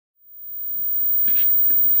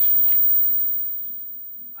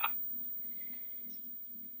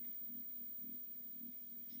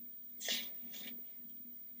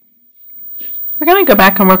We're going to go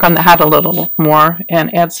back and work on the hat a little more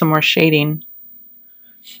and add some more shading.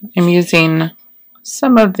 I'm using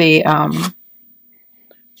some of the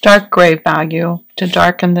dark gray value to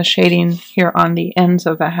darken the shading here on the ends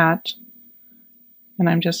of the hat. And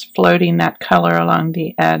I'm just floating that color along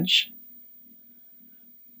the edge.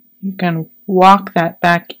 You can walk that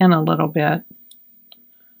back in a little bit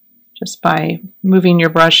just by moving your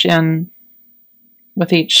brush in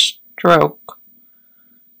with each stroke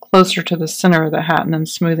closer to the center of the hat and then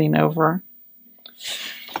smoothing over.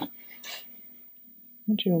 I'll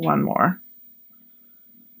do one more.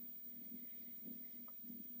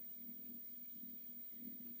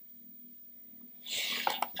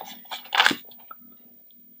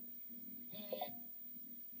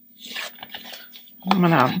 I'm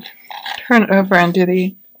going to turn over and do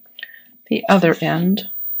the other end.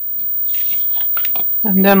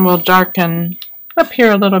 And then we'll darken up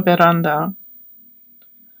here a little bit on the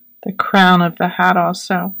crown of the hat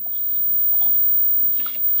also.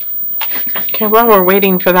 Okay, while we're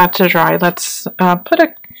waiting for that to dry, let's put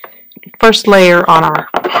a first layer on our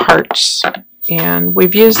hearts. And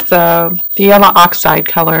we've used the yellow oxide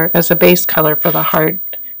color as a base color for the heart,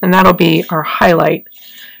 and that'll be our highlight.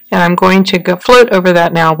 And I'm going to go float over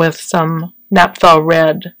that now with some Naphtha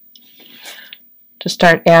red to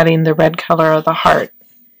start adding the red color of the heart.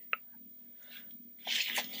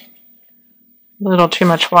 A little too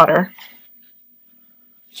much water.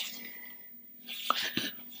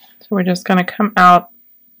 So we're just going to come out,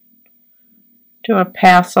 do a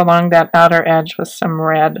pass along that outer edge with some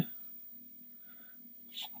red.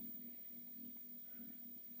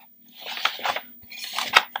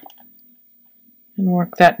 And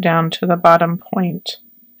work that down to the bottom point.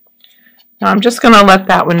 Now I'm just going to let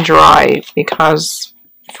that one dry because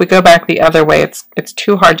if we go back the other way, it's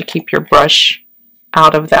too hard to keep your brush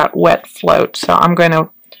out of that wet float. So I'm going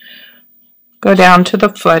to go down to the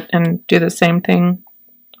foot and do the same thing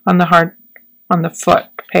on the heart, on the foot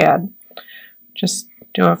pad. Just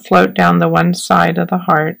do a float down the one side of the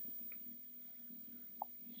heart.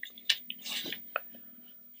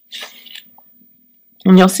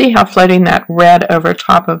 And you'll see how floating that red over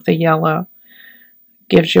top of the yellow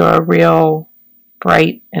gives you a real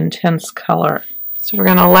bright, intense color. So we're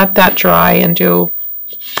going to let that dry and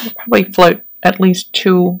probably float at least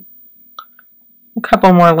a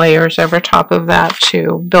couple more layers over top of that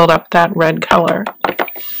to build up that red color.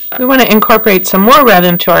 We want to incorporate some more red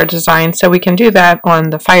into our design, so we can do that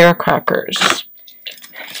on the firecrackers.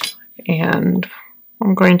 And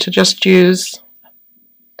I'm going to just use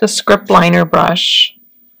the script liner brush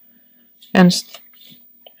and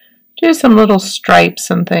do some little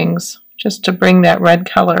stripes and things just to bring that red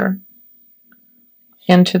color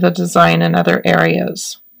into the design in other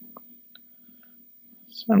areas.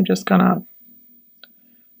 So I'm just going to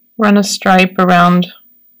run a stripe around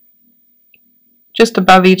just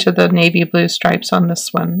above each of the navy blue stripes on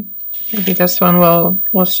this one. Maybe this one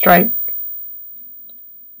will stripe,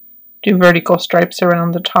 do vertical stripes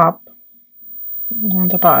around the top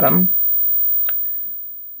and the bottom.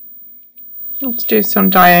 Let's do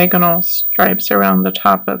some diagonal stripes around the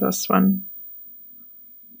top of this one.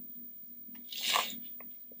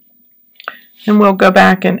 And we'll go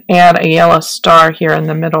back and add a yellow star here in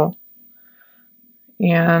the middle.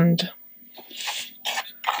 And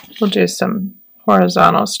we'll do some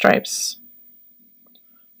horizontal stripes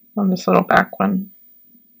on this little back one.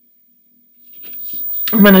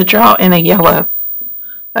 I'm going to draw in a yellow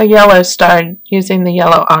star using the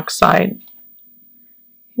yellow oxide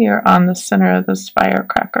here on the center of this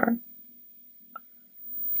firecracker.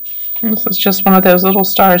 And this is just one of those little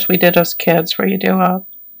stars we did as kids where you do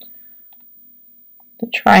the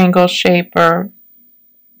triangle shape and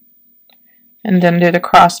then do the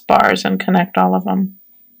crossbars and connect all of them.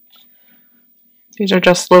 These are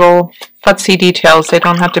just little fussy details. They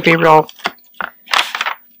don't have to be real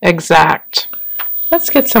exact. Let's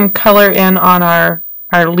get some color in on our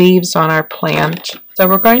leaves on our plant. So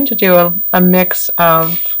we're going to do a mix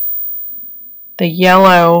of the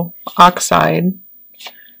yellow oxide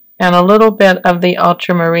and a little bit of the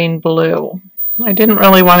ultramarine blue. I didn't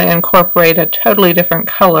really want to incorporate a totally different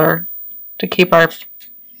color to keep our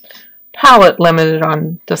palette limited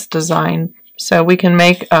on this design. So we can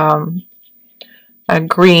make a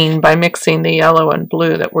green by mixing the yellow and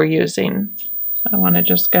blue that we're using. So I want to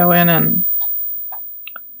just go in and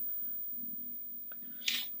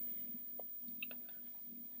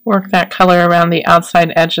work that color around the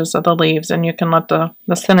outside edges of the leaves, and you can let the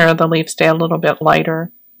center of the leaf stay a little bit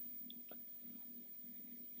lighter.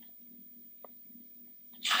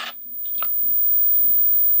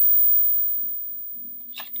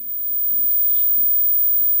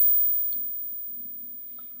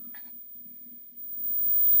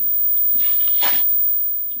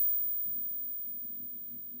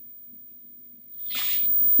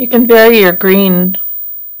 You can vary your green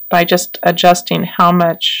by just adjusting how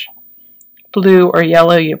much blue or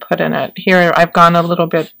yellow you put in it. Here I've gone a little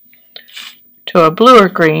bit to a bluer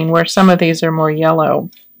green where some of these are more yellow.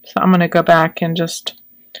 So I'm going to go back and just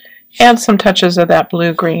add some touches of that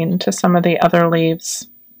blue-green to some of the other leaves.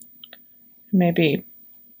 Maybe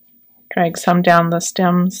drag some down the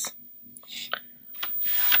stems.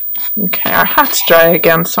 Okay, our hat's dry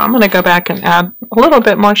again, so I'm going to go back and add a little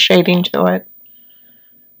bit more shading to it.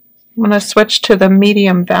 I'm going to switch to the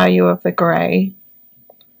medium value of the gray.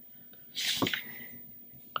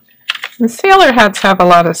 And sailor hats have a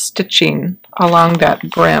lot of stitching along that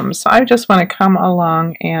brim, so I just want to come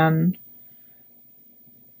along and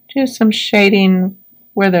do some shading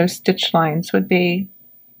where those stitch lines would be.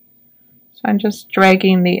 So I'm just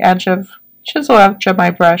dragging the chisel edge of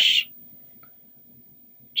my brush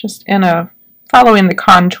just following the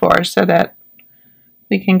contour so that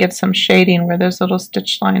we can get some shading where those little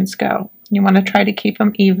stitch lines go. You want to try to keep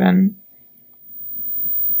them even.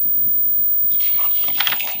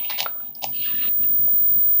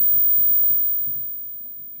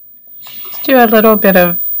 Let's do a little bit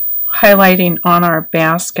of highlighting on our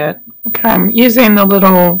basket. Okay, I'm using the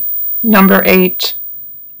little number 8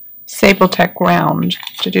 Sabletech round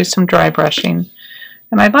to do some dry brushing.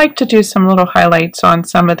 And I'd like to do some little highlights on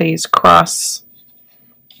some of these cross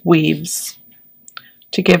weaves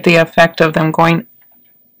to give the effect of them going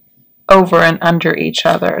over and under each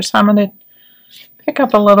other. So I'm going to pick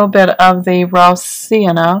up a little bit of the raw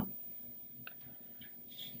sienna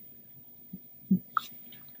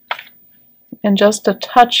and just a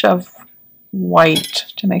touch of white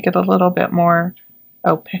to make it a little bit more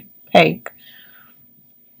opaque.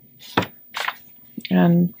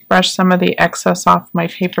 And brush some of the excess off my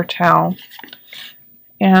paper towel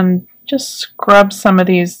and just scrub some of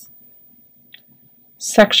these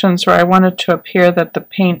sections where I want it to appear that the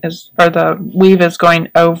paint is, or the weave is going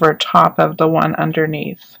over top of the one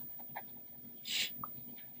underneath.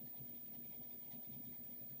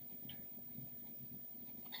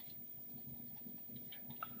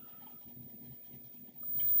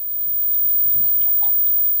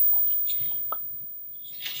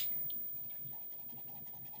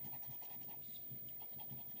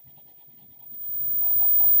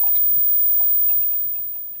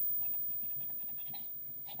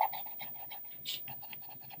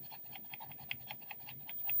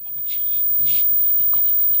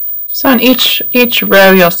 So in each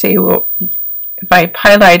row you'll see, if I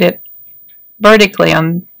highlight it vertically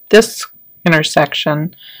on this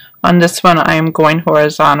intersection, on this one I'm going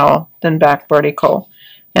horizontal, then back vertical.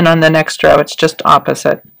 And on the next row it's just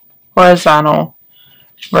opposite. Horizontal,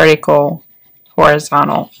 vertical,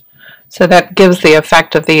 horizontal. So that gives the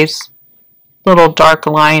effect of these little dark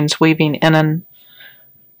lines weaving in and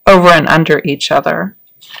over and under each other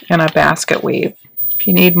in a basket weave. If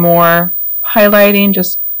you need more highlighting,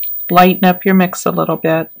 just lighten up your mix a little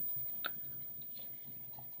bit.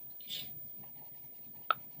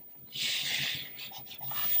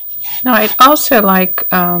 Now I'd also like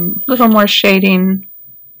a little more shading,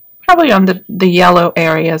 probably on the yellow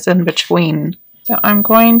areas in between. So I'm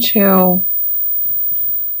going to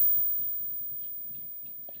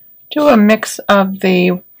do a mix of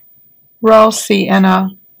the raw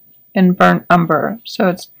sienna and burnt umber. So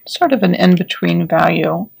it's sort of an in-between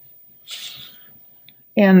value.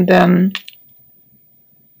 And then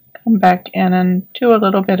come back in and do a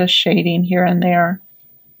little bit of shading here and there.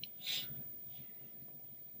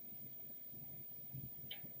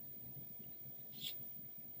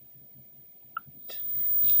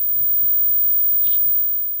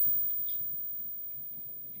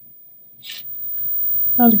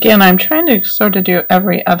 Again, I'm trying to sort of do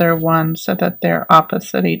every other one so that they're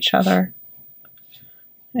opposite each other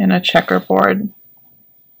in a checkerboard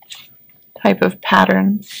type of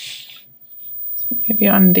pattern. So maybe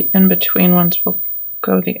on the in-between ones we'll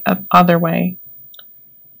go the other way.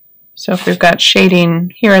 So if we've got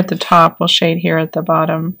shading here at the top, we'll shade here at the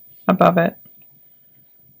bottom above it.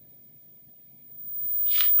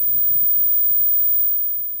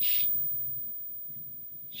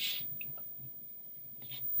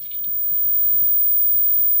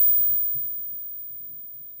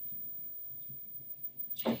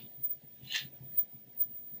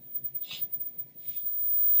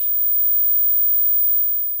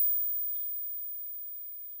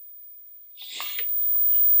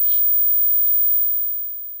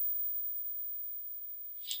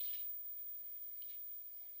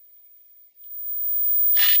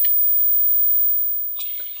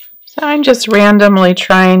 So I'm just randomly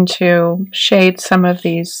trying to shade some of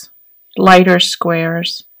these lighter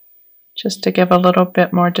squares just to give a little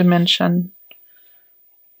bit more dimension.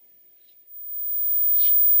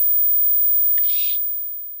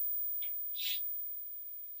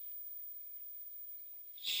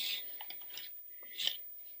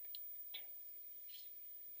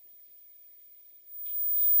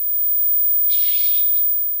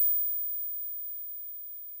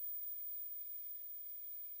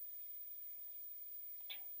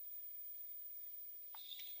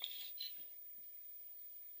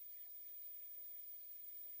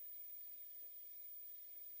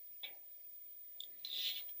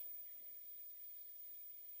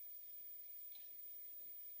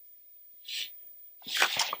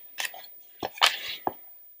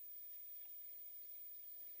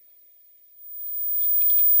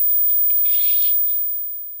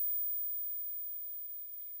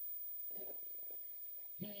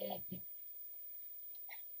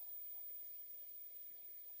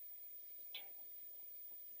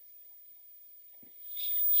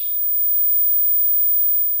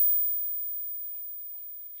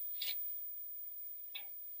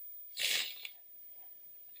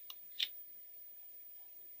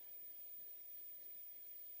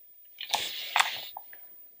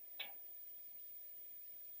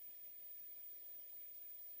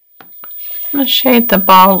 going to shade the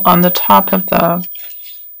ball on the top of the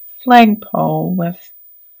flagpole with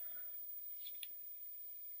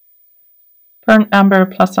burnt umber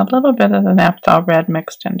plus a little bit of the naphthol red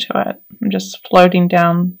mixed into it. I'm just floating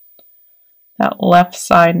down that left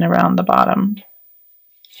side and around the bottom.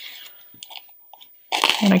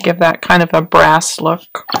 I'm going to give that kind of a brass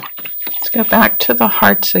look. Let's go back to the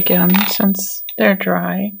hearts again since they're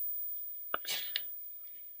dry.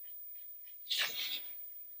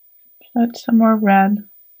 Float some more red.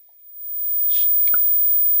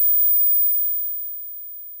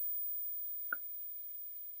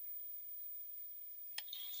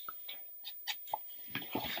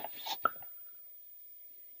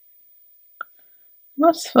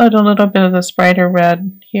 Let's float a little bit of this brighter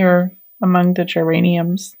red here among the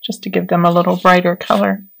geraniums, just to give them a little brighter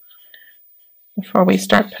color before we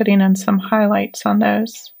start putting in some highlights on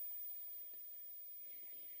those.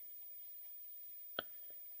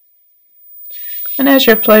 And as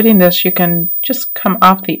you're floating this, you can just come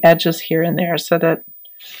off the edges here and there so that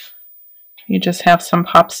you just have some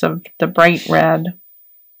pops of the bright red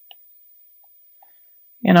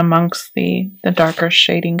in amongst the darker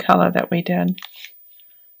shading color that we did.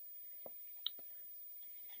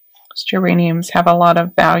 Geraniums have a lot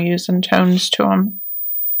of values and tones to them.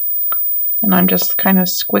 And I'm just kind of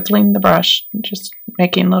squiggling the brush, just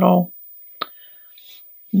making little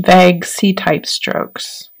vague C-type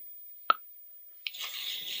strokes.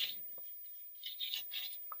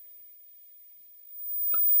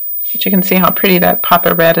 But you can see how pretty that pop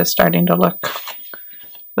of red is starting to look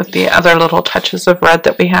with the other little touches of red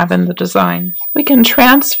that we have in the design. We can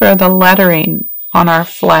transfer the lettering on our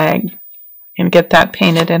flag and get that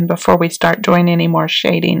painted in before we start doing any more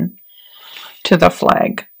shading to the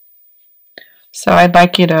flag. So I'd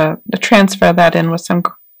like you to transfer that in with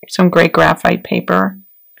some gray graphite paper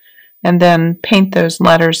and then paint those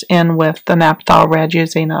letters in with the naphthol red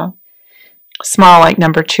using a small, like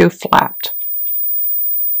number 2 flat.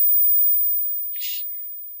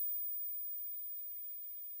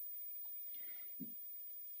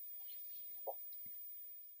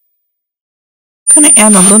 I'm going to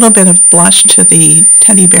add a little bit of blush to the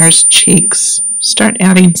teddy bear's cheeks. Start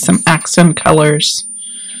adding some accent colors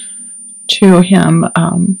to him.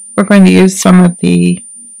 We're going to use some of the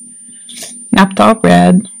naphthol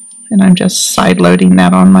red, and I'm just side loading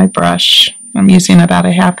that on my brush. I'm using about a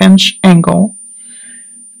 1/2 inch angle.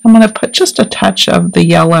 I'm going to put just a touch of the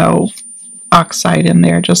yellow oxide in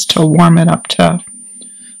there just to warm it up to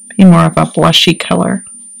be more of a blushy color.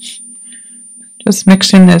 Just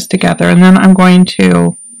mixing this together, and then I'm going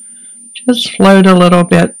to just float a little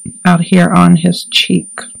bit out here on his cheek.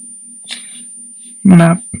 I'm going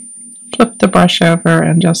to flip the brush over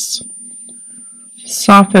and just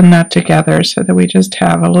soften that together so that we just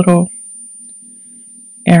have a little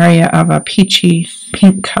area of a peachy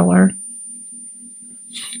pink color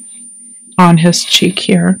on his cheek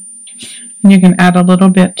here. And you can add a little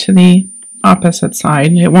bit to the opposite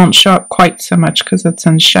side. It won't show up quite so much because it's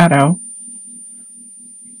in shadow.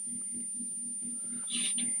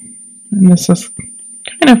 And this is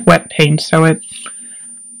kind of wet paint, so it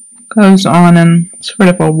goes on in sort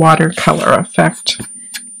of a watercolor effect.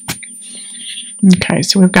 Okay,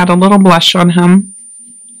 so we've got a little blush on him.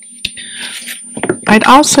 I'd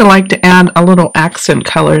also like to add a little accent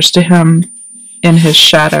colors to him in his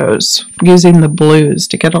shadows, using the blues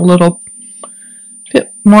to get a little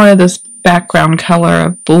bit more of this background color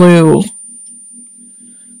of blue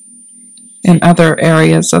in other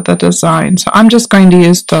areas of the design. So I'm just going to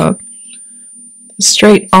use the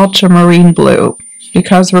straight ultramarine blue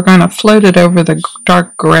because we're going to float it over the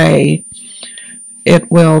dark gray.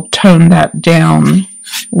 It will tone that down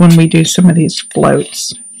when we do some of these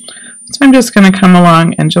floats. So I'm just going to come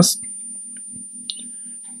along and just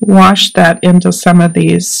wash that into some of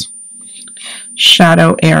these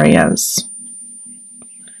shadow areas.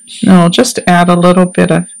 And I'll just add a little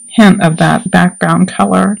bit of hint of that background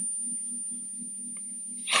color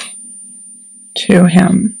to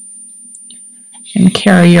him and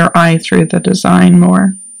carry your eye through the design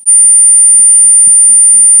more.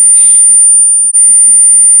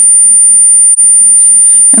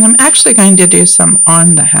 And I'm actually going to do some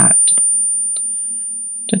on the hat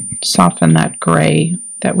to soften that gray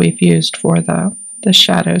that we've used for the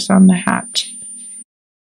shadows on the hat.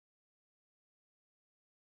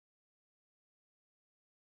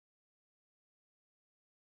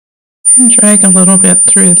 And drag a little bit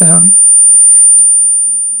through the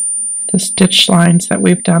stitch lines that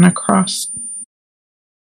we've done across.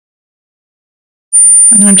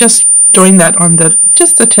 And I'm just doing that on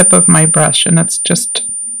just the tip of my brush, and it's just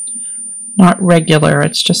not regular.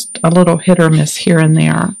 It's just a little hit or miss here and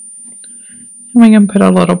there. And we can put a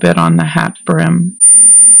little bit on the hat brim.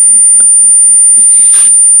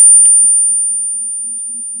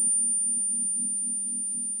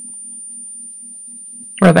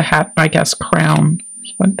 Or the hat, I guess, crown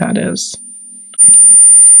is what that is.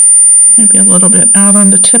 Maybe a little bit out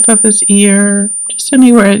on the tip of his ear, just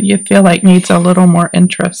anywhere you feel like needs a little more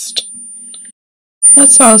interest.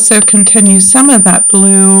 Let's also continue some of that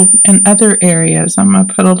blue in other areas. I'm going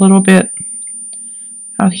to put a little bit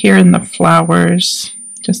out here in the flowers.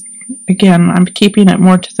 Just, again, I'm keeping it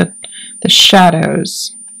more to the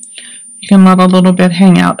shadows. You can let a little bit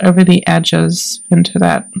hang out over the edges into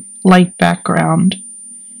that light background.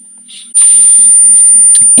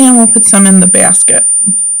 And we'll put some in the basket.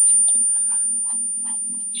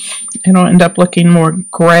 It'll end up looking more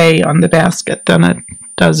gray on the basket than it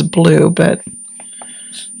does blue, but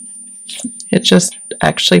it just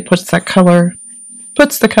actually puts the color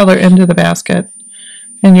into the basket,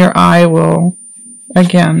 and your eye will,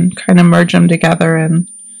 again, kind of merge them together and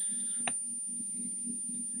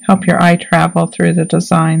help your eye travel through the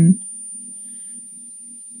design.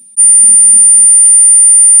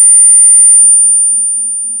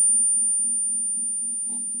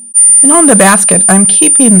 And on the basket, I'm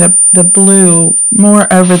keeping the blue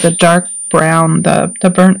more over the dark brown,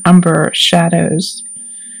 the burnt umber shadows.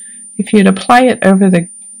 If you'd apply it over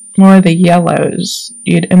more of the yellows,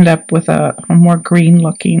 you'd end up with a more green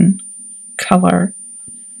looking color.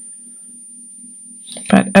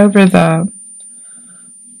 But over the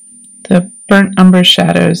burnt umber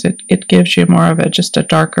shadows, it gives you more of just a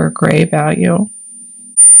darker gray value.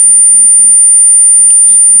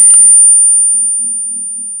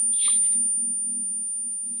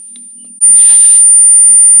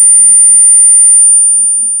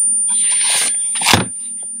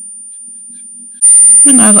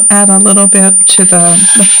 And I'll add a little bit to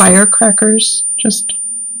the firecrackers, just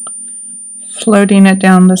floating it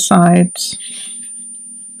down the sides.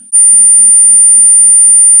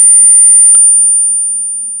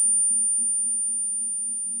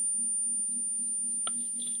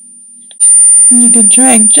 And you could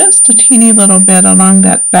drag just a teeny little bit along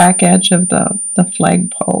that back edge of the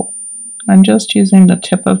flagpole. I'm just using the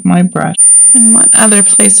tip of my brush. And one other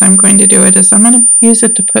place I'm going to do it is I'm going to use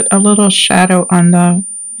it to put a little shadow on the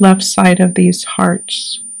left side of these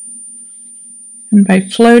hearts. And by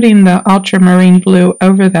floating the ultramarine blue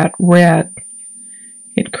over that red,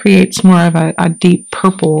 it creates more of a deep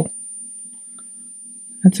purple.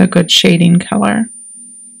 That's a good shading color.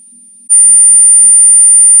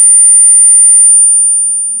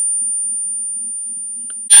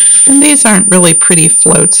 And these aren't really pretty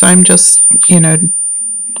floats. I'm just,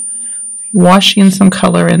 washing some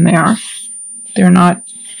color in there. They're not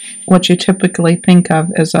what you typically think of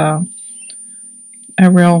as a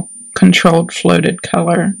real controlled floated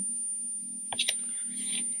color.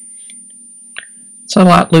 It's a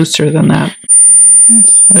lot looser than that.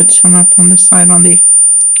 Let's float some up on the side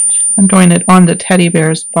I'm doing it on the teddy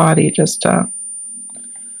bear's body just to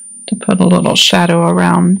put a little shadow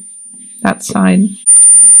around that side.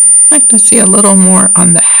 I'd like to see a little more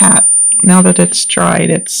on the hat. Now that it's dried,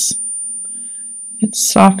 it's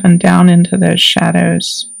softened down into those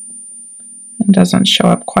shadows and doesn't show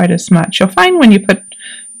up quite as much. You'll find when you put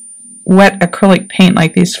wet acrylic paint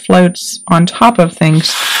like these floats on top of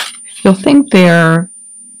things, you'll think they're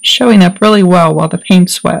showing up really well while the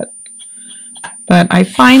paint's wet. But I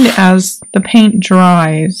find as the paint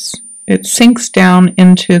dries, it sinks down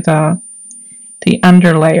into the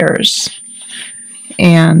underlayers,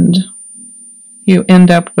 and you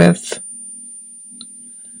end up with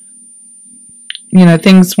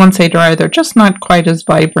things, once they dry, they're just not quite as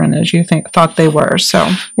vibrant as you thought they were.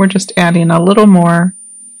 So we're just adding a little more,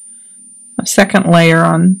 a second layer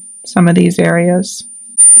on some of these areas.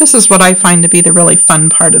 This is what I find to be the really fun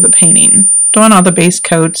part of the painting. Doing all the base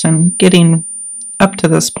coats and getting up to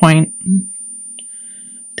this point,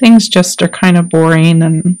 things just are kind of boring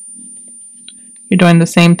and you're doing the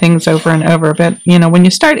same things over and over. But, when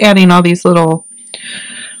you start adding all these little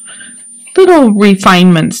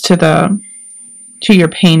refinements to your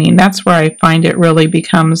painting, that's where I find it really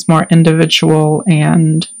becomes more individual,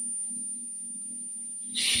 and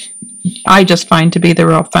I just find to be the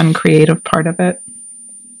real fun, creative part of it.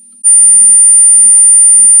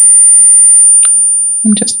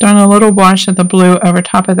 I'm just doing a little wash of the blue over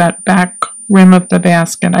top of that back rim of the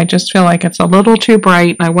basket. I just feel like it's a little too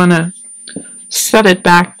bright, and I want to set it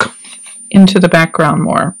back into the background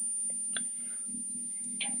more.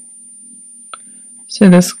 So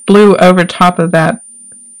this blue over top of that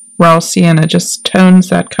raw sienna just tones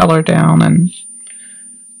that color down, and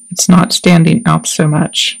it's not standing out so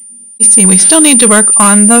much. You see, we still need to work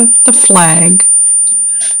on the flag.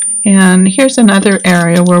 And here's another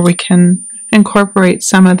area where we can incorporate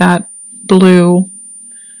some of that blue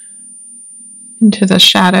into the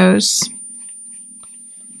shadows.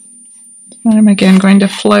 I'm again going to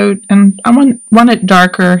float, and I want it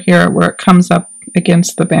darker here where it comes up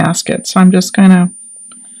against the basket. So I'm just going to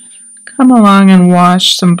come along and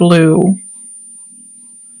wash some blue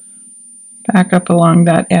back up along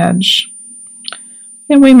that edge.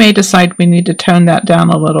 And we may decide we need to tone that down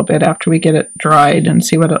a little bit after we get it dried and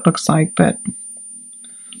see what it looks like, but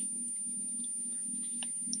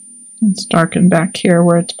let's darken back here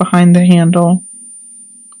where it's behind the handle.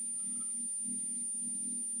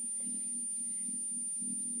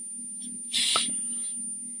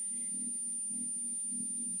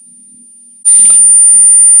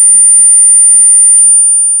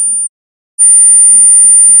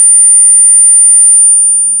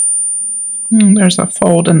 There's a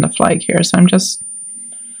fold in the flag here, so I'm just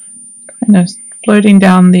kind of floating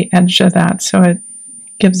down the edge of that so it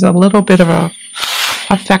gives a little bit of a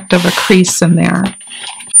effect of a crease in there.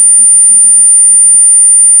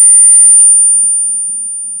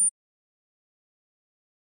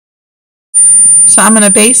 So I'm going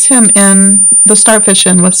to base him in the starfish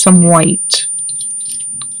in with some white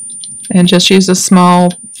and just use a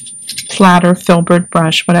small flat or filbert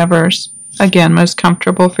brush, whatever's again most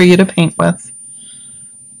comfortable for you to paint with.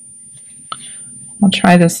 I'll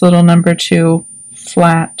try this little number 2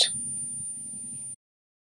 flat.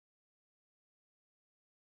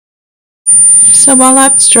 So while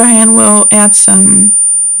that's drying, we'll add some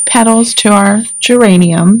petals to our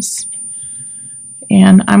geraniums.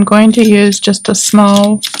 And I'm going to use just a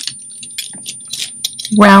small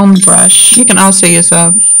round brush. You can also use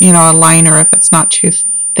a liner if it's not too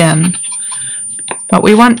thin. But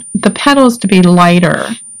we want the petals to be lighter.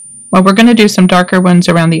 Well, we're going to do some darker ones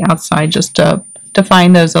around the outside just to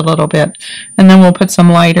define those a little bit. And then we'll put some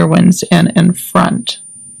lighter ones in front.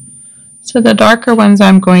 So the darker ones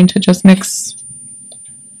I'm going to just mix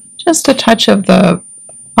just a touch of the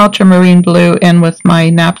ultramarine blue in with my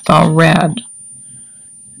Naphthol red.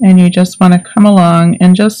 And you just want to come along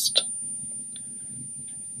and just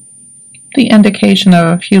the indication of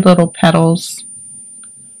a few little petals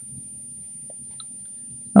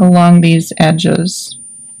along these edges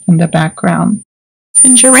in the background.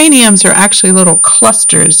 And geraniums are actually little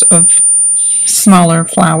clusters of smaller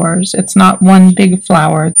flowers. It's not one big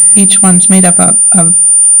flower. Each one's made up of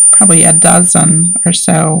probably a dozen or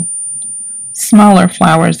so smaller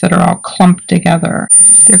flowers that are all clumped together.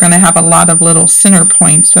 They're going to have a lot of little center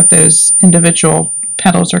points that those individual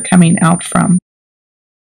petals are coming out from.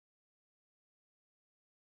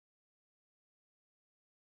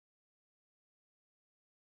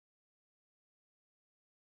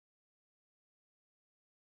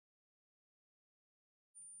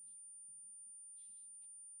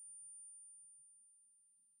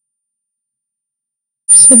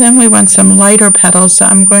 So then we want some lighter petals, so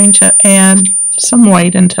I'm going to add some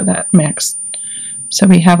white into that mix. So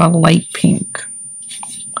we have a light pink.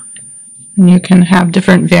 And you can have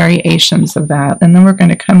different variations of that. And then we're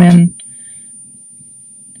going to come in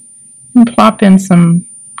and plop in some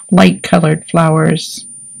light colored flowers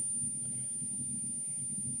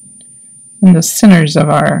in the centers of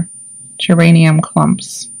our geranium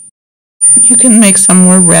clumps. You can make some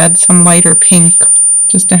more red, some lighter pink,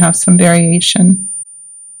 just to have some variation.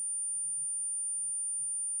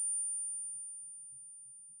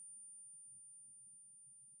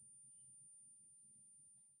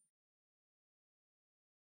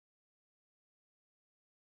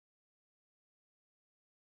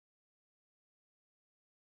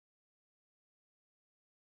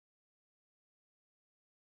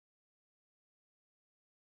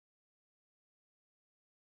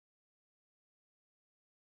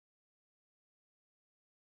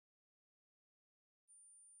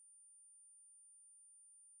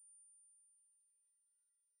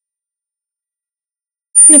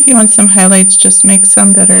 And if you want some highlights, just make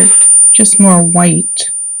some that are just more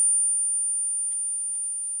white.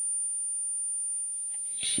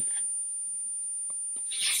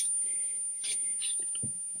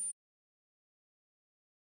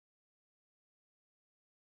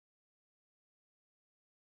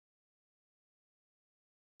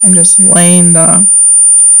 I'm just laying the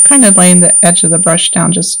edge of the brush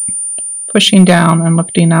down, just pushing down and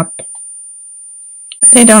lifting up.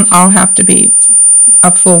 They don't all have to be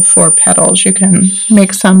a full 4 petals. You can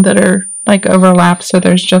make some that are like overlap, so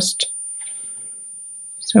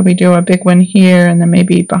we do a big one here, and then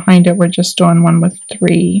maybe behind it we're just doing one with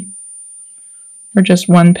 3, or just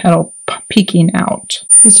 1 petal peeking out.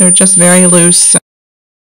 These are just very loose,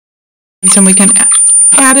 and we can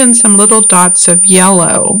add in some little dots of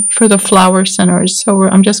yellow for the flower centers. So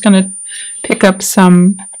I'm just going to pick up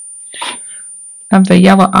some of the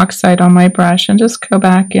yellow oxide on my brush and just go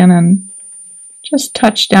back in and just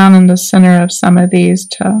touch down in the center of some of these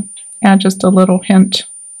to add just a little hint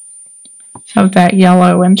of that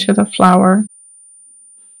yellow into the flower.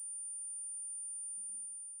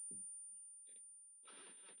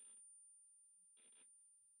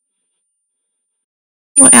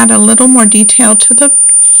 We'll add a little more detail to the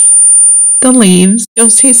leaves. You'll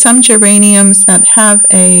see some geraniums that have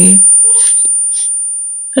a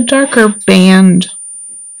darker band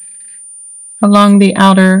along the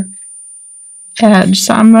outer edge.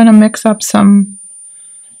 So I'm going to mix up some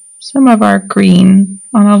of our green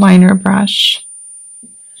on a liner brush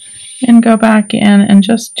and go back in and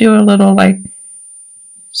just do a little like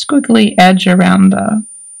squiggly edge around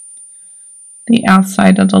the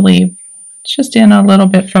outside of the leaf. It's just in a little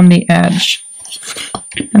bit from the edge.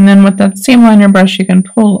 And then with that same liner brush, you can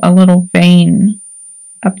pull a little vein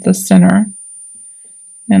up the center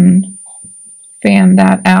and fan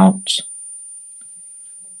that out.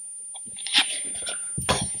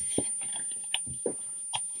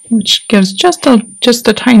 Which gives just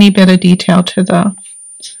a tiny bit of detail to the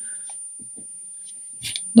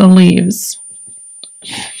leaves.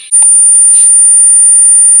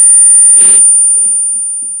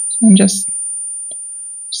 So I'm just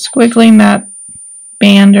squiggling that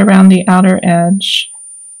band around the outer edge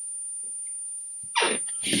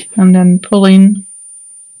and then pulling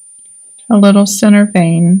a little center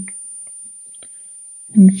vein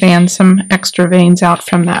and fan some extra veins out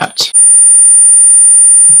from that.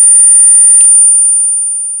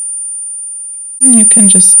 And you can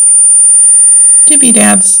just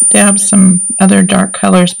dab some other dark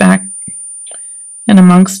colors back in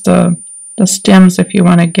amongst the stems if you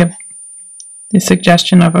want to give the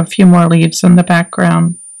suggestion of a few more leaves in the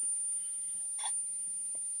background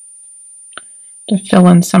to fill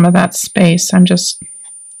in some of that space. I'm just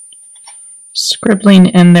scribbling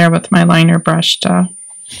in there with my liner brush to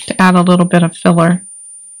add a little bit of filler.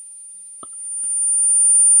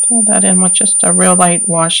 Fill that in with just a real light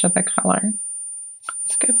wash of the color.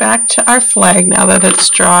 Let's go back to our flag now that it's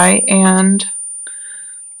dry, and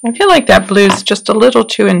I feel like that blue's just a little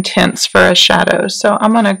too intense for a shadow, so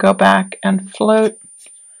I'm going to go back and float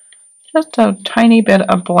just a tiny bit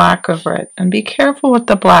of black over it. And be careful with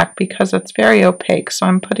the black because it's very opaque, so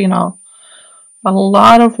I'm putting a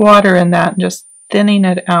lot of water in that and just thinning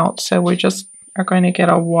it out, so we just are going to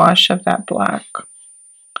get a wash of that black.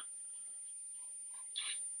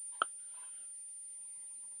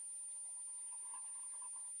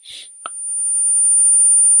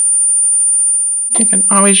 You can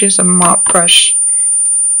always use a mop brush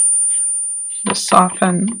to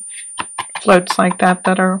soften floats like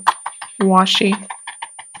that are washy.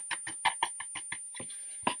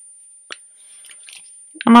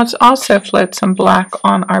 And let's also float some black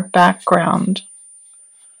on our background.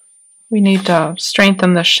 We need to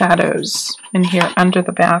strengthen the shadows in here under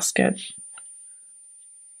the basket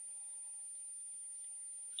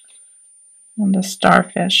and the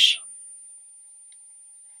starfish.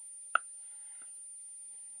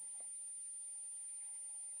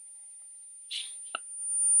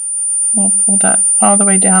 We'll pull that all the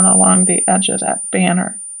way down along the edge of that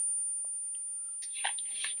banner.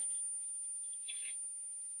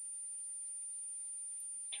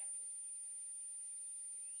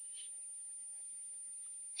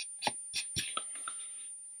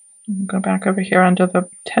 We'll go back over here under the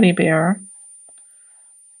teddy bear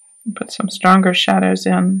and put some stronger shadows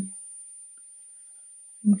in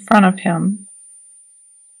front of him.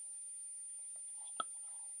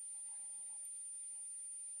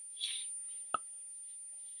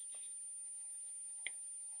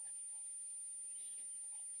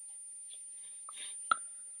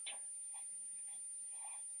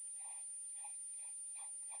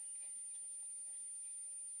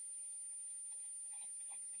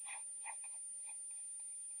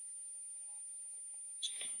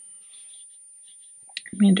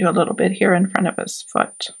 Let me do a little bit here in front of his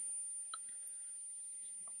foot.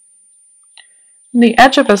 The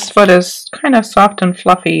edge of his foot is kind of soft and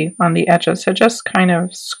fluffy on the edges, so just kind of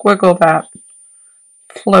squiggle that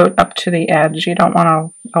float up to the edge. You don't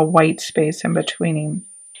want a white space in between him,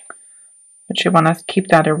 but you want to keep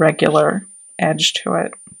that irregular edge to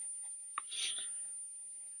it.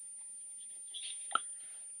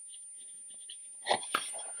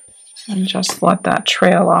 And just let that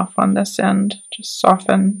trail off on this end. Just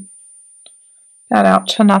soften that out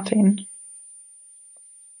to nothing.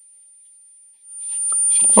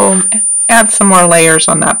 We'll add some more layers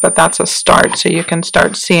on that, but that's a start. So you can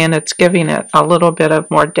start seeing it's giving it a little bit of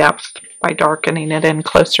more depth by darkening it in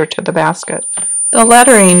closer to the basket. The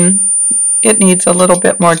lettering, it needs a little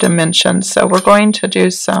bit more dimension, so we're going to do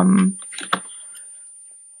some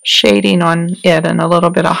shading on it and a little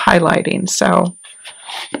bit of highlighting. So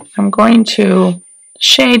I'm going to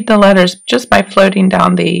shade the letters just by floating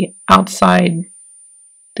down the outside,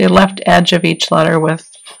 the left edge of each letter with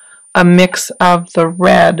a mix of the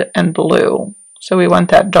red and blue. So we want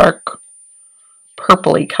that dark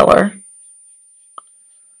purpley color.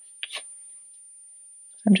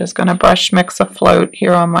 I'm just going to brush mix a float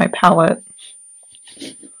here on my palette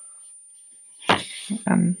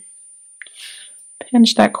and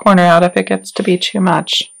pinch that corner out if it gets to be too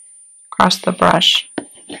much across the brush.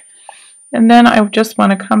 And then I just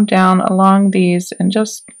want to come down along these and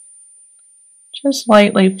just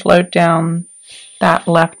lightly float down that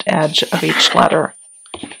left edge of each letter.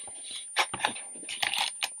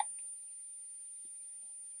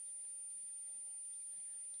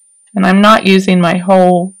 And I'm not using my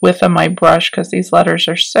whole width of my brush because these letters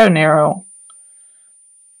are so narrow.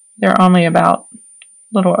 They're only about a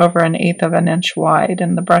little over 1/8 of an inch wide,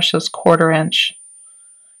 and the brush is 1/4 inch.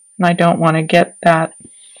 And I don't want to get that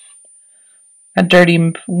a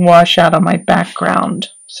dirty wash out of my background.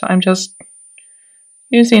 So I'm just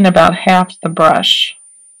using about half the brush.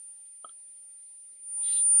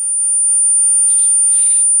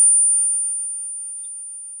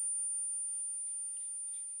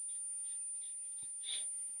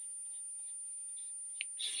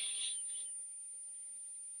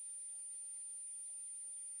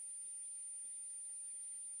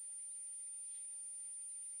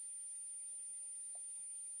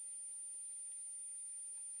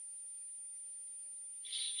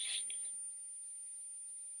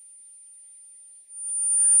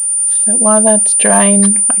 But while that's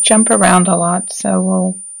drying, I jump around a lot, so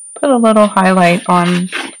we'll put a little highlight on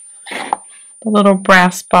the little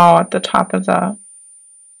brass ball at the top of the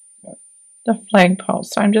flagpole.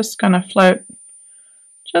 So I'm just going to float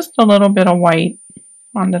just a little bit of white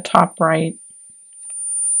on the top right.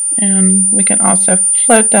 And we can also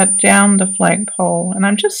float that down the flagpole. And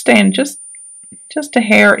I'm just staying just a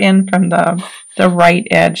hair in from the right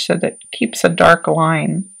edge so that it keeps a dark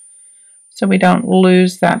line, so we don't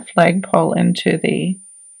lose that flagpole into the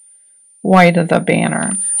white of the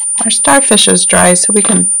banner. Our starfish is dry, so we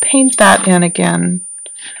can paint that in again.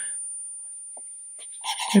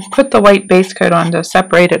 We put the white base coat on to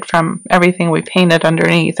separate it from everything we painted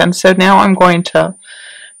underneath. And so now I'm going to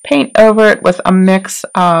paint over it with a mix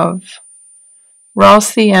of raw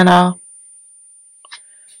sienna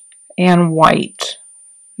and white.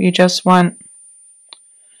 You just want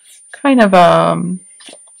kind of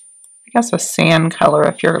I guess a sand color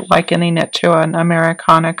if you're likening it to an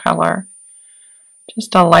Americana color.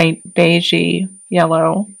 Just a light beigey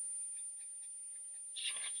yellow.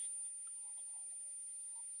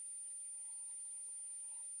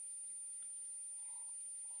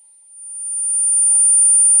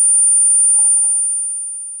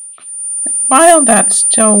 While that's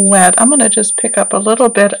still wet, I'm going to just pick up a little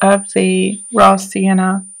bit of the raw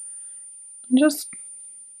sienna and just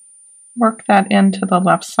work that into the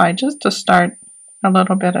left side just to start a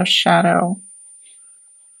little bit of shadow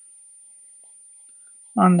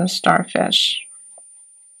on the starfish.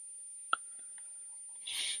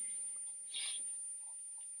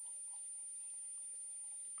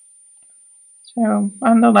 So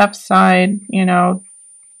on the left side, you know,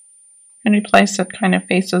 any place that kind of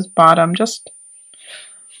faces bottom, just,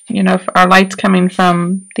 you know, if our light's coming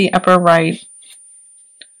from the upper right,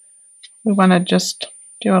 we want to just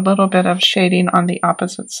do a little bit of shading on the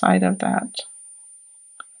opposite side of that.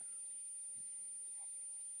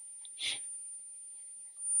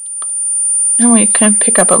 And we can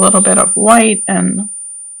pick up a little bit of white and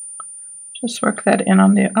just work that in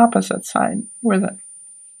on the opposite side where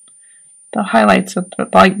the highlights of the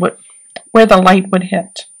light would, where the light would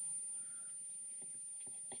hit.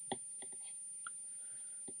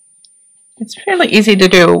 It's fairly easy to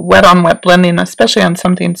do wet on wet blending, especially on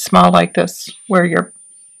something small like this where your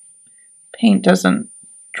paint doesn't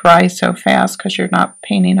dry so fast because you're not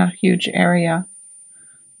painting a huge area,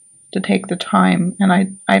 to take the time.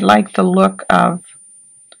 And I like the look of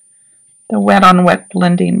the wet on wet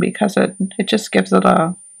blending because it just gives it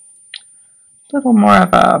a little more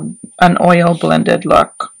of an oil blended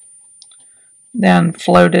look than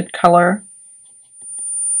floated color.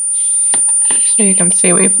 So you can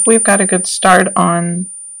see we've got a good start on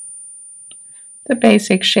the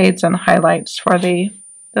basic shades and highlights for the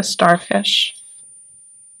starfish.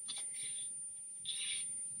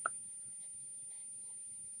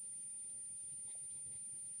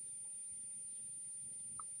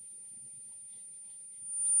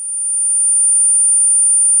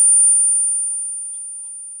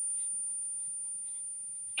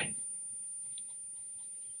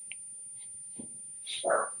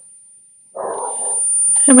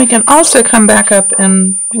 And we can also come back up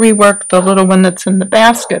and rework the little one that's in the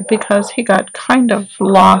basket because he got kind of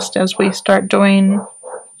lost as we start doing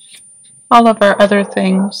all of our other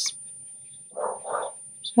things.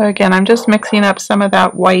 So again, I'm just mixing up some of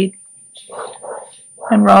that white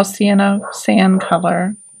and raw sienna sand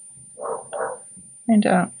color. Trying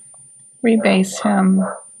to rebase him.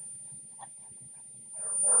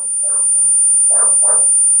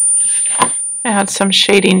 Add some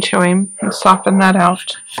shading to him and soften that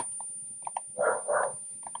out.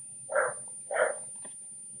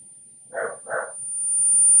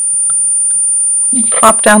 And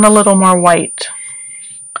plop down a little more white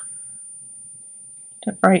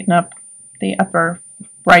to brighten up the upper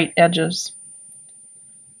right edges.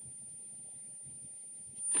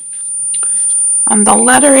 On the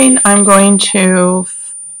lettering, I'm going to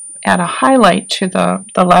add a highlight to the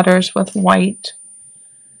letters with white.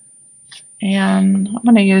 And I'm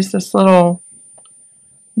going to use this little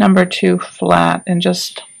number 2 flat and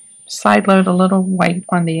just side load a little white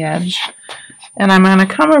on the edge. And I'm going to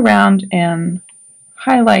come around and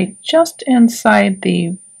highlight just inside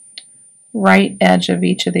the right edge of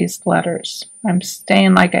each of these letters. I'm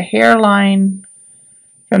staying like a hairline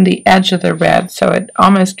from the edge of the red, so it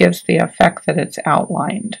almost gives the effect that it's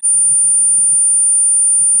outlined.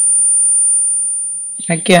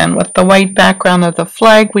 Again, with the white background of the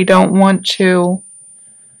flag, we don't want to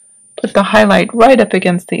put the highlight right up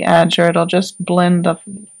against the edge or it'll just blend the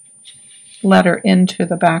letter into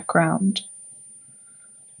the background.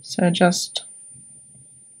 So just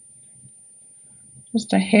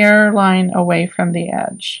a hairline away from the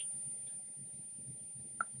edge.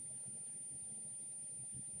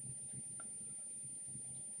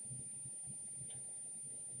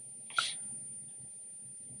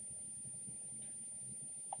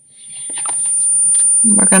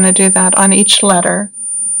 And we're going to do that on each letter.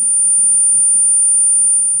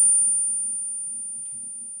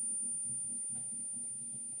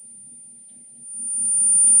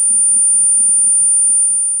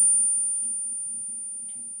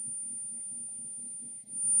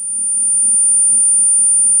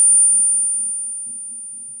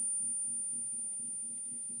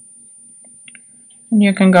 And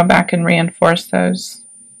you can go back and reinforce those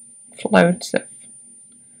floats if,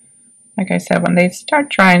 like I said, when they start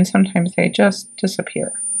drying, sometimes they just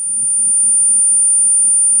disappear.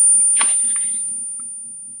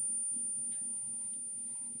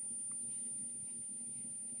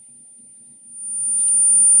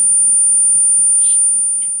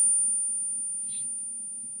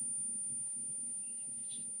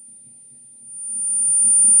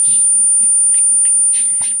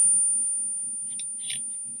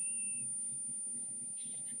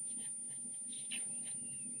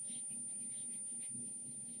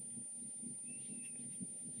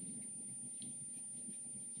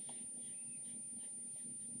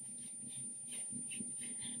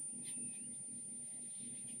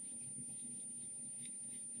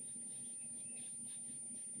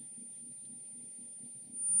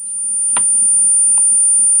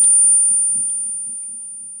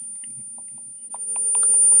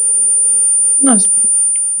 I'm going to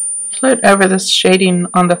float over this shading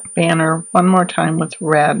on the banner one more time with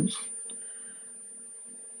red.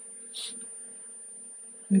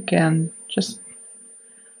 Again, just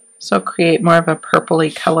so create more of a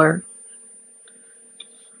purpley color.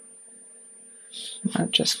 I'll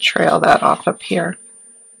just trail that off up here.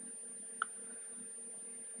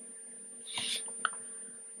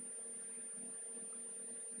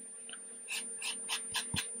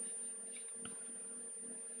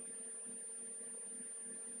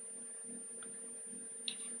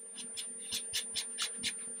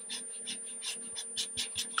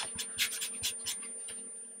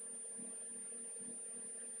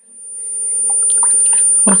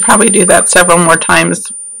 We'll probably do that several more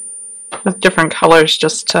times with different colors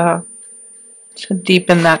just to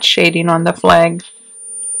deepen that shading on the flag.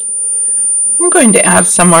 I'm going to add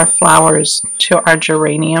some more flowers to our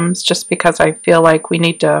geraniums just because I feel like we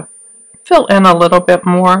need to fill in a little bit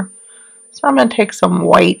more. So I'm going to take some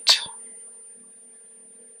white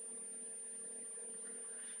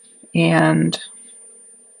and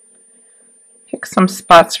pick some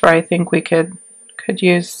spots where I think we could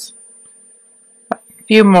use a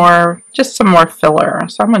few more, just some more filler.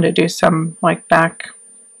 So I'm going to do some like back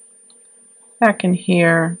in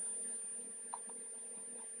here.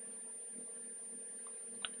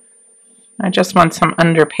 I just want some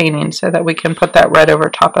underpainting so that we can put that red over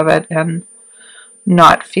top of it and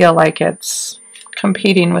not feel like it's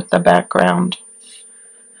competing with the background.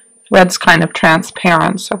 Red's kind of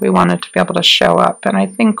transparent, so we want it to be able to show up. And I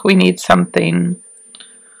think we need something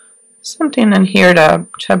something in here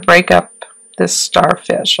to break up this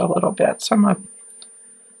starfish a little bit. So I'm going to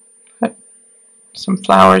put some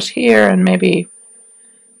flowers here and maybe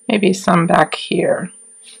some back here.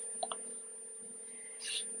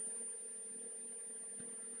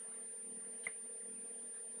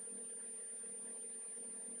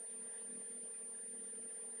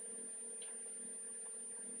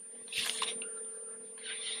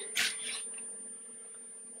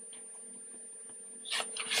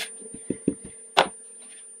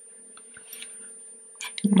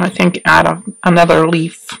 I think add another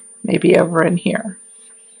leaf maybe over in here.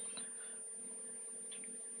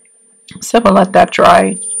 So we'll let that dry.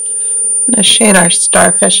 I'm going to shade our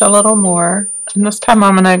starfish a little more. And this time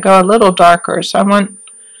I'm going to go a little darker. So I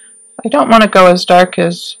don't want to go as dark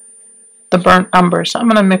as the burnt umber. So I'm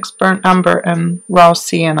going to mix burnt umber and raw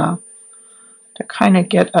sienna to kind of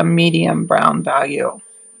get a medium brown value.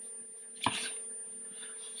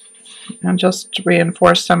 And just to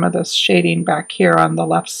reinforce some of this shading back here on the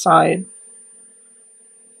left side.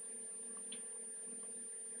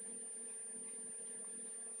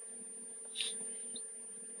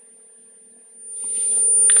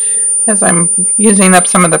 As I'm using up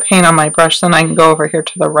some of the paint on my brush, then I can go over here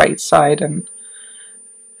to the right side and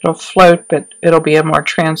it'll float, but it'll be a more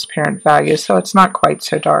transparent value, so it's not quite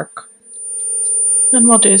so dark. And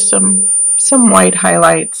we'll do some white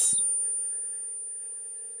highlights.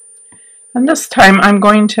 And this time I'm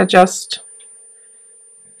going to just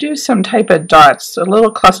do some type of dots, a little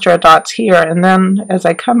cluster of dots here, and then as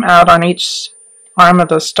I come out on each arm of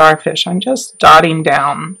the starfish, I'm just dotting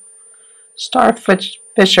down. Starfish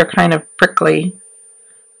are kind of prickly.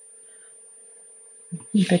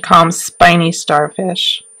 They call them spiny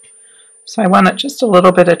starfish. So I want just a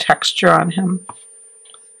little bit of texture on him.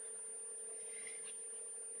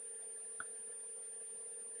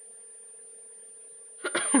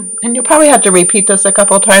 And you'll probably have to repeat this a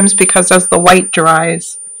couple times because as the white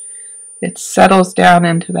dries, it settles down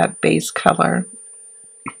into that base color.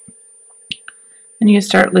 And you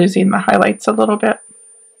start losing the highlights a little bit.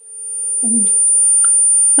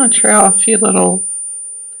 I'll trail a few little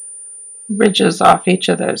ridges off each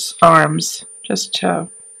of those arms, just to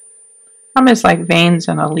almost like veins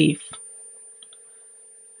in a leaf.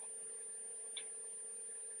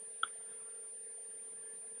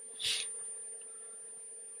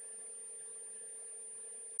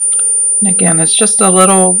 And again, it's just a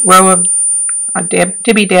little row of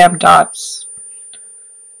dibby-dab dots.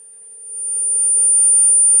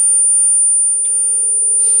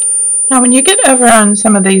 Now when you get over on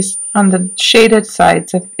some of these, on the shaded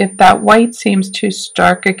sides, if that white seems too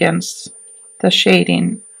stark against the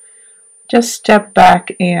shading, just step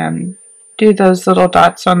back and do those little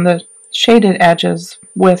dots on the shaded edges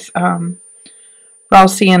with raw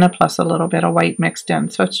sienna plus a little bit of white mixed in,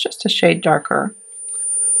 so it's just a shade darker.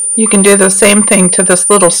 You can do the same thing to this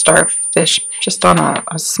little starfish, just on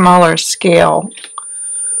a smaller scale.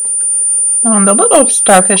 On the little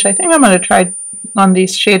starfish, I think I'm going to try on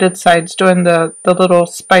these shaded sides doing the little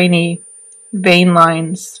spiny vein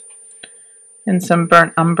lines in some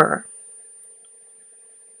burnt umber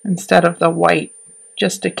instead of the white,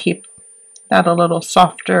 just to keep that a little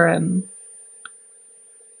softer and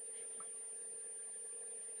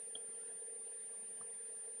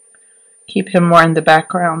keep him more in the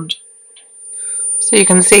background. So you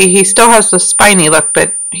can see he still has the spiny look,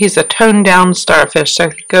 but he's a toned down starfish, so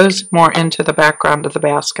he goes more into the background of the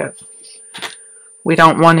basket. We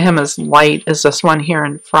don't want him as light as this one here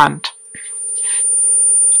in front.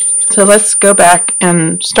 So let's go back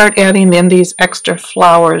and start adding in these extra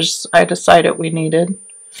flowers I decided we needed.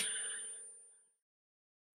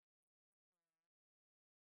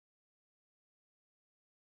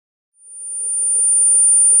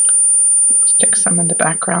 Stick some in the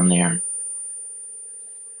background there.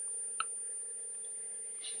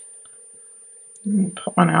 And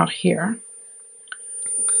put one out here.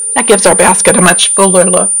 That gives our basket a much fuller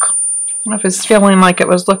look. I was feeling like it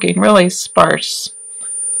was looking really sparse.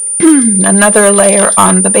 Another layer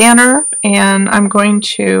on the banner, and I'm going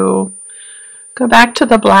to go back to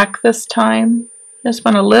the black this time. Just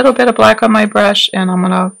want a little bit of black on my brush, and I'm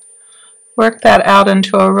going to work that out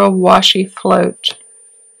into a real washy float.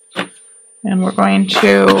 And we're going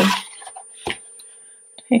to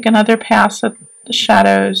take another pass at the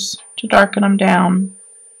shadows to darken them down.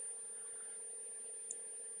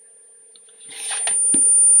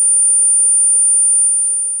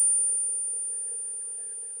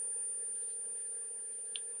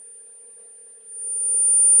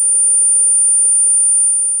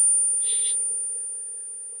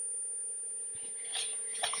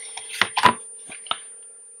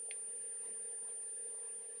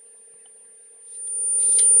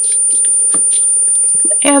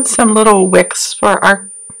 add some little wicks for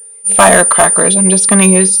our firecrackers. I'm just going to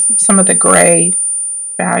use some of the gray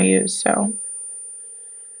values. So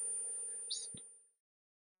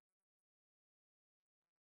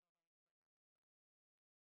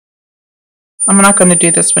I'm not going to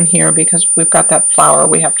do this one here because we've got that flower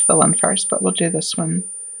we have to fill in first, but we'll do this one.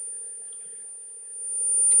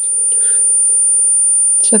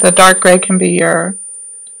 So the dark gray can be your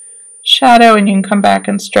shadow, and you can come back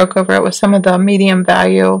and stroke over it with some of the medium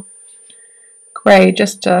value gray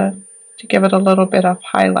just to give it a little bit of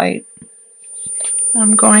highlight.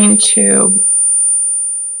 I'm going to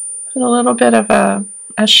put a little bit of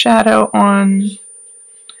a shadow on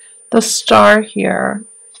the star here.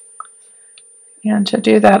 And to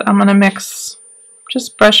do that, I'm going to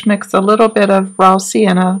just brush mix a little bit of raw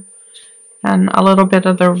sienna and a little bit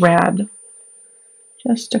of the red,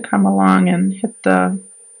 just to come along and hit the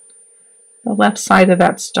left side of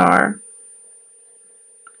that star.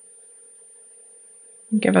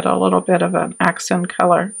 Give it a little bit of an accent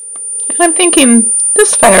color. And I'm thinking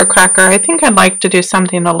this firecracker, I think I'd like to do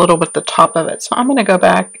something a little with the top of it. So I'm going to go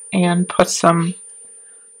back and put some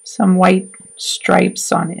white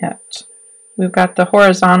stripes on it. We've got the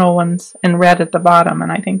horizontal ones in red at the bottom,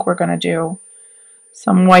 and I think we're going to do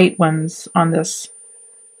some white ones on this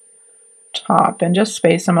top and just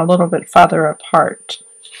space them a little bit farther apart.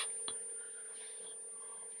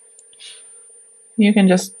 You can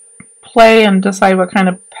just play and decide what kind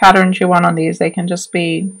of patterns you want on these. They can just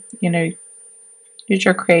be, you know, use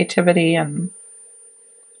your creativity and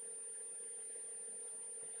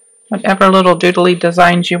whatever little doodly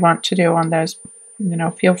designs you want to do on those. You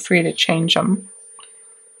know, feel free to change them.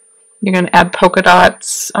 You're going to add polka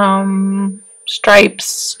dots, stripes,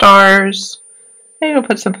 stars. Maybe we'll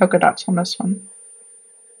put some polka dots on this one.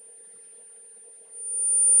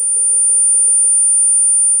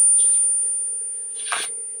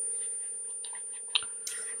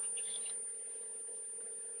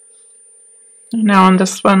 Now on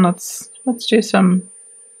this one, let's do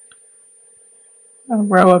a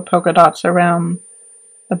row of polka dots around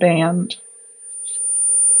the band.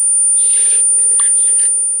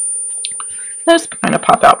 Those kind of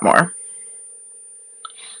pop out more.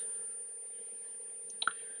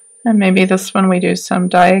 And maybe this one we do some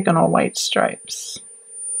diagonal white stripes.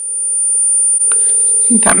 I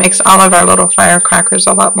think that makes all of our little firecrackers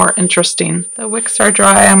a lot more interesting. The wicks are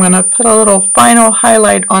dry. I'm going to put a little final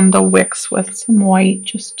highlight on the wicks with some white,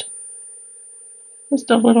 just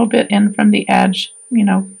a little bit in from the edge, you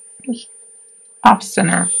know, just off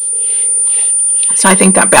center. So I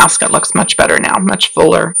think that basket looks much better now, much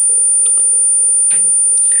fuller.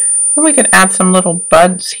 Then we could add some little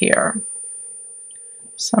buds here,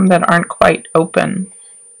 some that aren't quite open.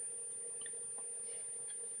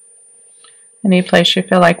 Any place you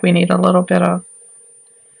feel like we need a little bit of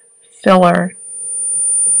filler.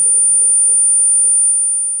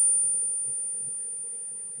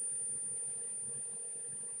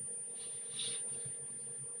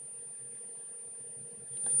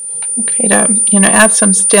 Okay, to add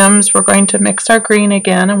some stems, we're going to mix our green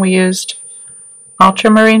again, and we used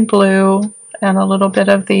ultramarine blue and a little bit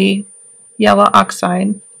of the yellow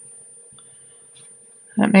oxide.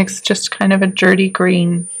 That makes just kind of a dirty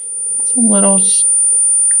green. Some little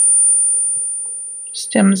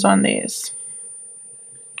stems on these.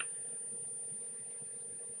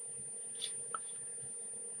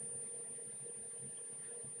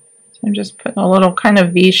 So I'm just putting a little kind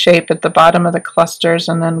of V shape at the bottom of the clusters,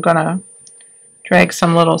 and then going to drag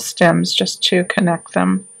some little stems just to connect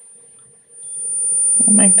them.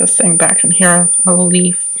 I'll make this thing back in here a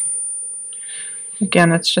leaf.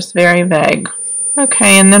 Again, it's just very vague.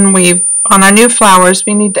 Okay, and then on our new flowers,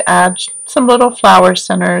 we need to add some little flower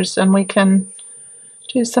centers, and we can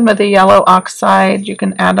do some of the yellow oxide. You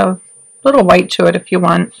can add a little white to it if you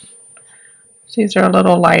want. These are a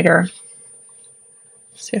little lighter.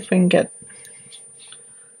 See if we can get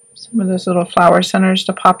some of those little flower centers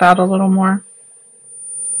to pop out a little more.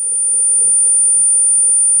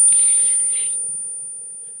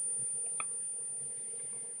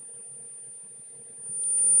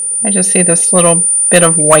 I just see this little bit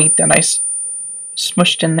of white that I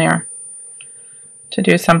smushed in there to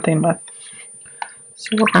do something with.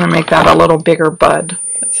 So we're going to make that a little bigger bud.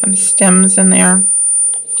 Put some stems in there.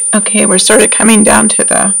 Okay, we're sort of coming down to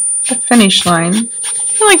the finish line. I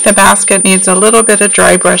feel like the basket needs a little bit of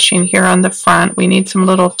dry brushing here on the front. We need some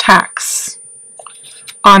little tacks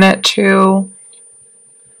on it to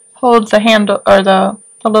hold the handle or the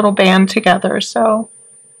little band together. So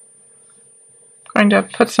I'm going to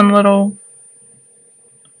put some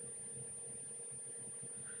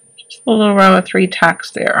just a little row of 3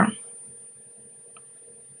 tacks there.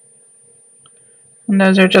 And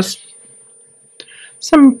those are just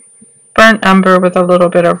some burnt umber with a little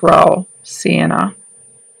bit of raw sienna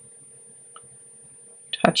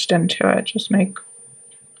touched into it. Just make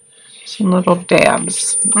some little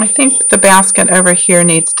dabs. I think the basket over here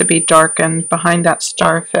needs to be darkened behind that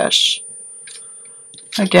starfish.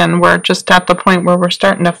 Again, we're just at the point where we're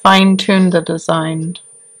starting to fine-tune the design,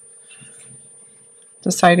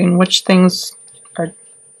 deciding which things are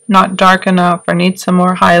not dark enough or need some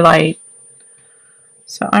more highlight.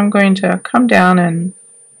 So I'm going to come down and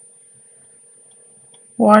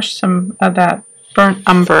wash some of that burnt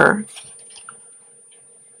umber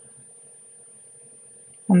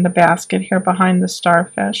on the basket here behind the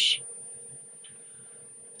starfish,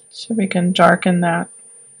 so we can darken that.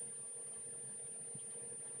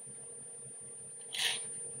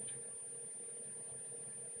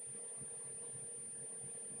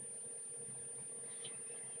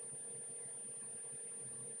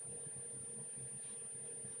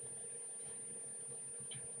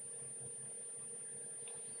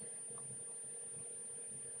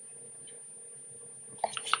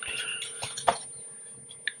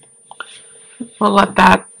 We'll let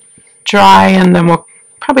that dry, and then we'll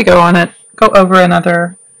probably go over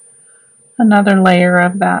another layer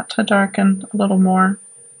of that to darken a little more.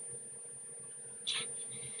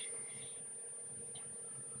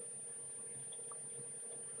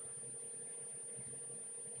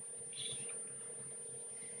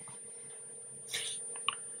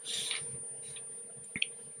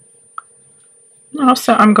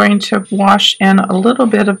 Also, I'm going to wash in a little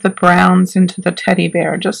bit of the browns into the teddy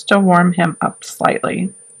bear just to warm him up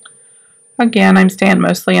slightly. Again, I'm staying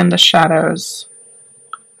mostly in the shadows.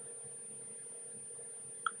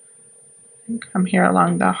 Come here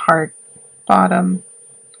along the heart bottom.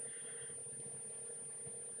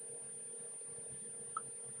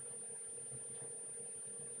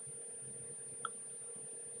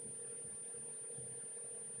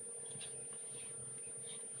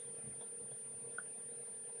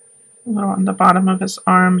 A little on the bottom of his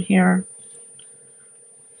arm here.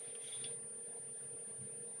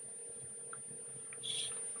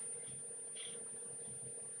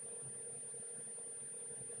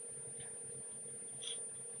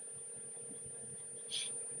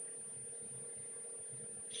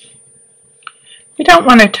 You don't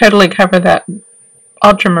want to totally cover that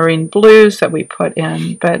ultramarine blues that we put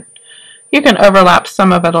in, but you can overlap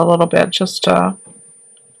some of it a little bit just to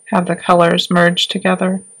have the colors merge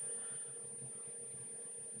together.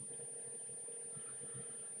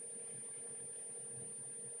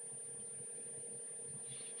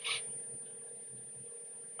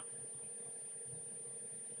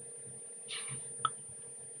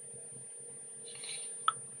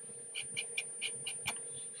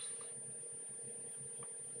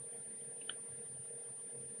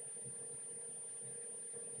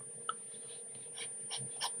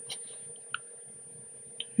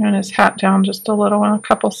 And his hat down just a little in a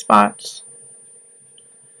couple spots.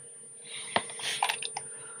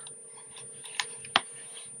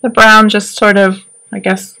 The brown just sort of, I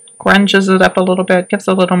guess, grunges it up a little bit, gives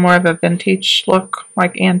a little more of a vintage look,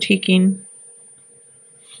 like antiquing.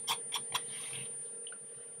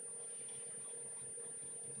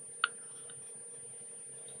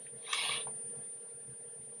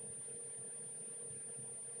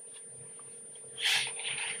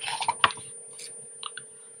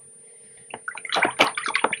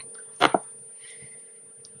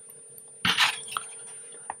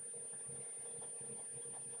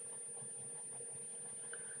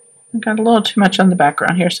 I got a little too much on the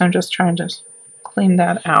background here, so I'm just trying to clean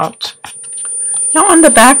that out. Now on the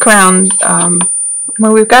background,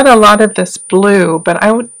 well, we've got a lot of this blue, but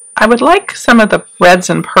I would like some of the reds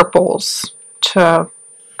and purples to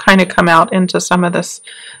kind of come out into some of this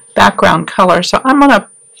background color. So I'm going to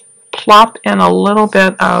plop in a little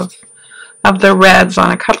bit of the reds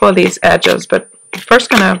on a couple of these edges, but I'm first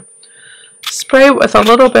going to spray it with a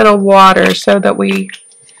little bit of water so that we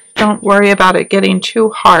don't worry about it getting too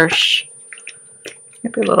harsh.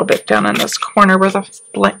 Maybe a little bit down in this corner where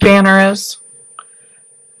the banner is.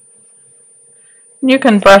 You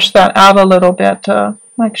can brush that out a little bit to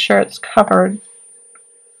make sure it's covered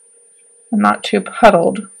and not too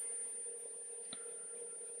puddled.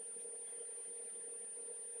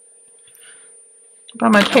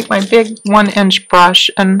 I'm going to take my big 1-inch brush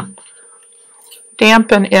and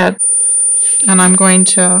dampen it, and I'm going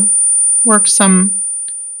to work some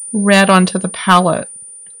red onto the palette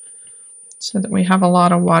so that we have a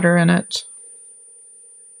lot of water in it.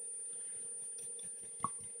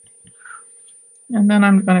 And then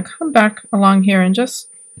I'm going to come back along here and just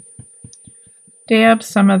dab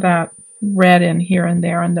some of that red in here and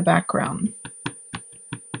there in the background.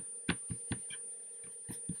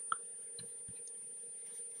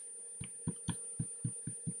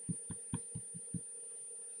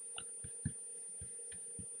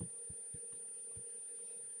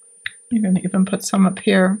 You're going to even put some up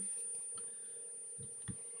here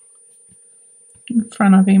in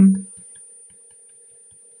front of him.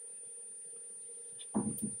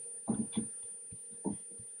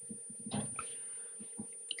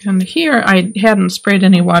 And here I hadn't sprayed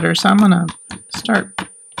any water, so I'm going to start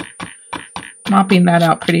mopping that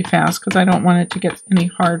out pretty fast because I don't want it to get any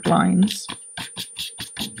hard lines.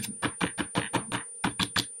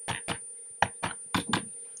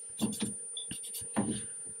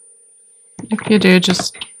 If you do,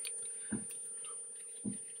 just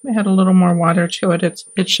add a little more water to it.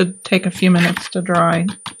 It should take a few minutes to dry.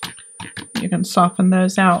 You can soften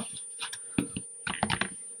those out.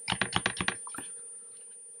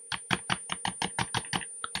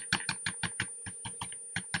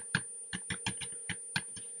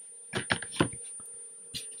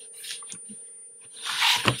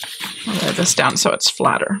 I'll lay this down so it's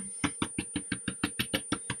flatter.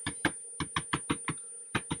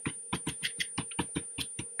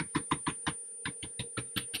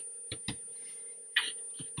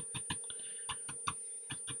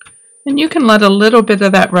 And you can let a little bit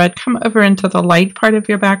of that red come over into the light part of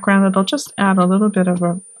your background. It'll just add a little bit of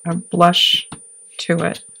a blush to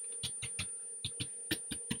it.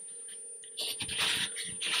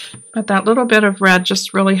 But that little bit of red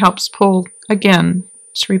just really helps pull, again,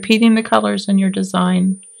 it's repeating the colors in your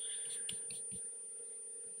design.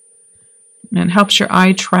 And helps your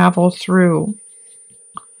eye travel through.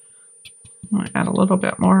 I'll add a little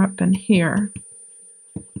bit more up in here.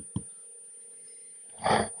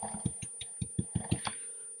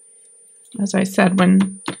 As I said,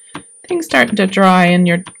 when things start to dry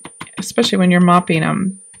and especially when you're mopping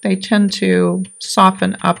them, they tend to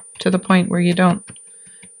soften up to the point where you don't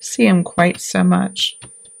see them quite so much.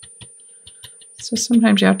 So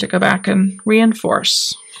sometimes you have to go back and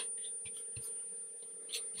reinforce.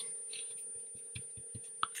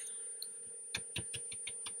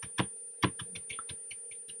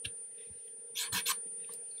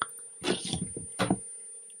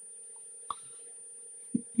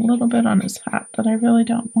 A little bit on his hat that I really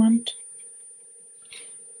don't want.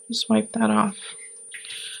 Just wipe that off.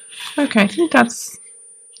 Okay, I think that's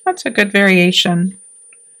a good variation.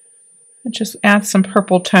 It just adds some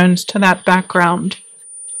purple tones to that background.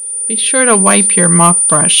 Be sure to wipe your mop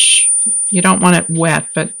brush. You don't want it wet,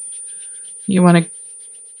 but you want to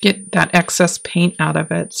get that excess paint out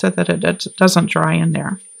of it so that it doesn't dry in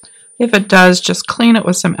there. If it does, just clean it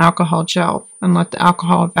with some alcohol gel and let the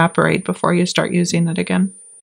alcohol evaporate before you start using it again.